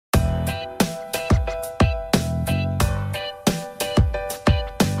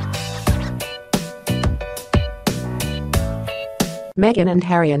Meghan and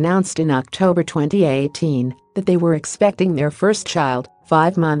Harry announced in October 2018 that they were expecting their first child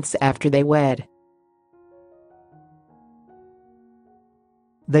 5 months after they wed.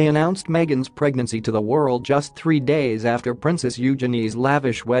 They announced Meghan's pregnancy to the world just 3 days after Princess Eugenie's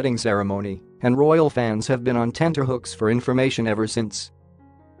lavish wedding ceremony, and royal fans have been on tenterhooks for information ever since.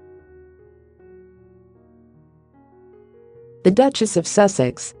 The Duchess of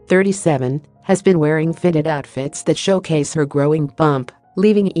Sussex, 37, has been wearing fitted outfits that showcase her growing bump,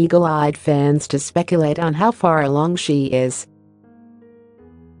 leaving eagle-eyed fans to speculate on how far along she is.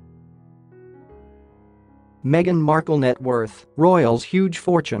 Meghan Markle net worth. Royals' huge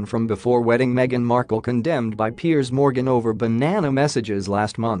fortune from before wedding. Meghan Markle condemned by Piers Morgan over banana messages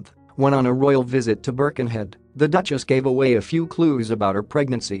last month. When on a royal visit to Birkenhead, the Duchess gave away a few clues about her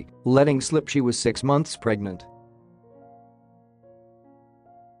pregnancy, letting slip she was 6 months pregnant.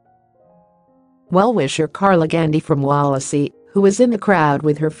 Well-wisher Carla Gandy from Wallasey, who was in the crowd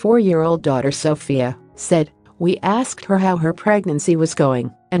with her 4-year-old daughter Sofia, said, "We asked her how her pregnancy was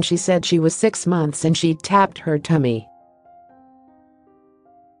going, and she said she was 6 months and she tapped her tummy."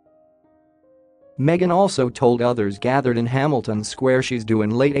 Meghan also told others gathered in Hamilton Square she's due in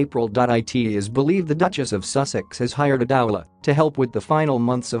late April.It is believed the Duchess of Sussex has hired a doula to help with the final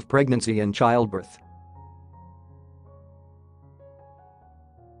months of pregnancy and childbirth.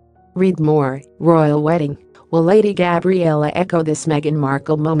 Read more. Royal wedding. Will Lady Gabriella echo this Meghan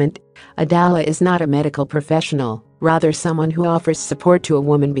Markle moment? A doula is not a medical professional, rather someone who offers support to a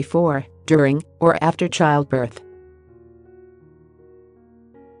woman before, during, or after childbirth.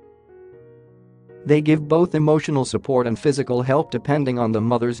 They give both emotional support and physical help depending on the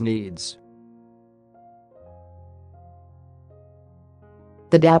mother's needs.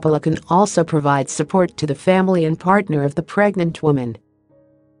 The doula can also provide support to the family and partner of the pregnant woman.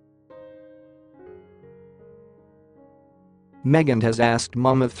 Meghan has asked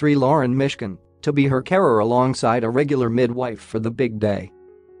mum of 3 Lauren Mishcon to be her carer alongside a regular midwife for the big day.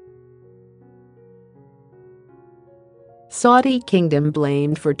 Saudi kingdom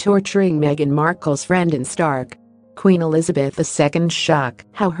blamed for torturing Meghan Markle's friend in Stark. Queen Elizabeth II's shock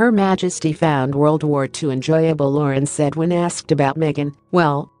how Her Majesty found World War II enjoyable. Lauren said when asked about Meghan,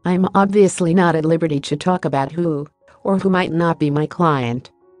 "Well, I'm obviously not at liberty to talk about who or who might not be my client.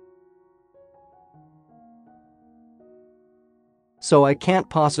 So I can't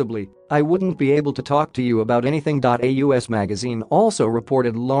possibly, I wouldn't be able to talk to you about anything." A US magazine also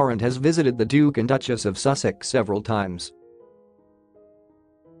reported Lauren has visited the Duke and Duchess of Sussex several times.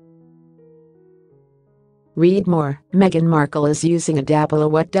 Read more. Meghan Markle is using a doula.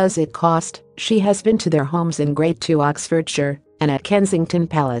 What does it cost? She has been to their homes in Great Tew, Oxfordshire, and at Kensington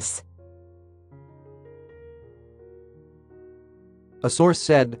Palace. A source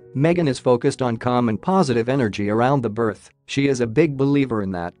said, Meghan is focused on calm and positive energy around the birth. She is a big believer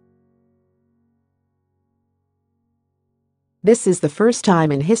in that. This is the first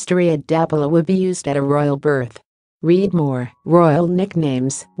time in history a doula would be used at a royal birth. Read more. Royal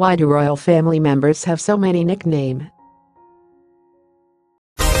nicknames. Why do royal family members have so many nicknames?